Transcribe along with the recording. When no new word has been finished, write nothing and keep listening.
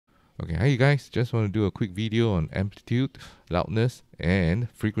Okay, hi guys, just want to do a quick video on amplitude, loudness, and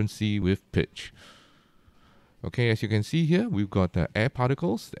frequency with pitch. Okay, as you can see here, we've got air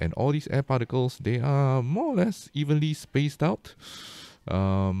particles, and all these air particles, they are more or less evenly spaced out.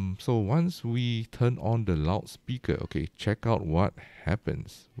 So once we turn on the loudspeaker, okay, check out what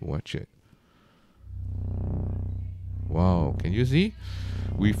happens. Watch it. Wow, can you see?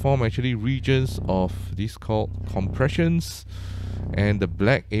 We form actually regions of these called compressions, and the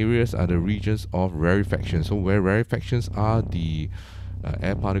black areas are the regions of rarefaction. So where rarefactions are, the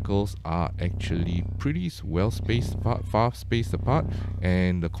air particles are actually pretty well spaced, far spaced apart,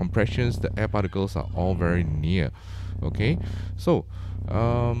 and the compressions, the air particles are all very near. Okay, so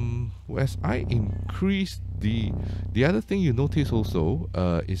as I increase the other thing you notice also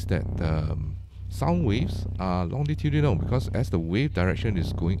is that sound waves are longitudinal, because as the wave direction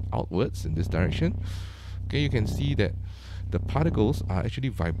is going outwards in this direction, okay, you can see that the particles are actually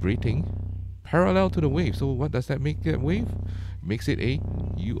vibrating parallel to the wave. So what does that make that wave? It makes it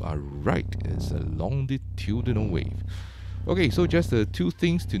you are right, it's a longitudinal wave. Okay, so just the two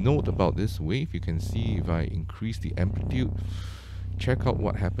things to note about this wave. You can see if I increase the amplitude, check out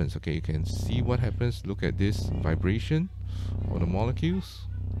what happens. Okay, you can see what happens. Look at this vibration of the molecules.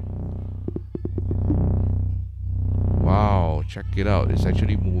 Wow, check it out. It's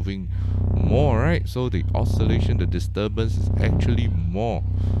actually moving more, right? So the oscillation, the disturbance is actually more.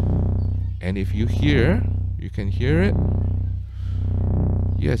 And if you hear, you can hear it.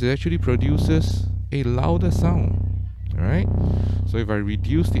 Yes, it actually produces a louder sound. Alright? So if I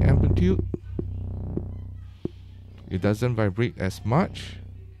reduce the amplitude, it doesn't vibrate as much.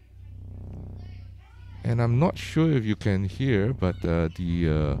 And I'm not sure if you can hear, but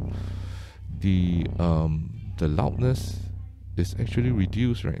the loudness is actually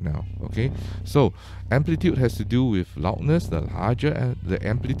reduced right now. Okay, so amplitude has to do with loudness. The larger the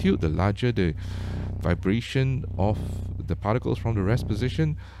amplitude, the larger the vibration of the particles from the rest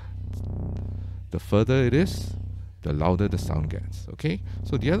position, the further it is, the louder the sound gets. Okay,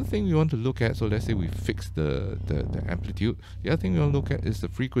 so the other thing we want to look at, so let's say we fix the amplitude, the other thing we want to look at is the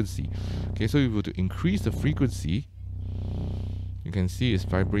frequency. Okay, so if we were to increase the frequency, you can see it's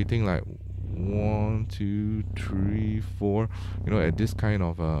vibrating like 1, 2, 3, 4, you know, at this kind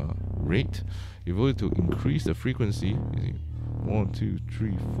of rate. If we were to increase the frequency, 1, 2,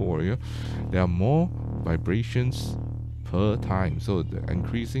 3, 4, yeah, there are more vibrations per time. So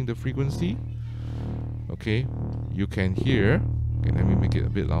increasing the frequency, okay, you can hear. Okay, let me make it a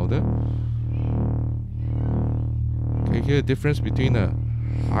bit louder. Okay, hear the difference between a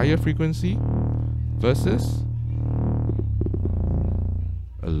higher frequency versus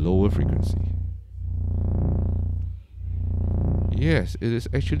a lower frequency. Yes, it is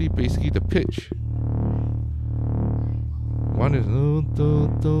actually basically the pitch. One is the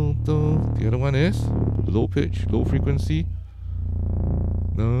other one is low pitch, low frequency.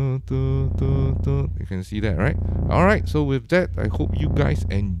 You can see that, right? Alright, so with that, I hope you guys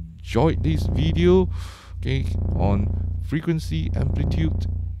enjoyed this video, okay, on frequency, amplitude.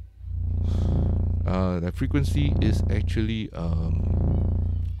 The frequency is actually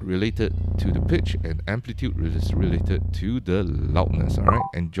related to the pitch, and amplitude is related to the loudness. Alright,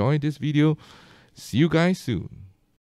 enjoy this video. See you guys soon.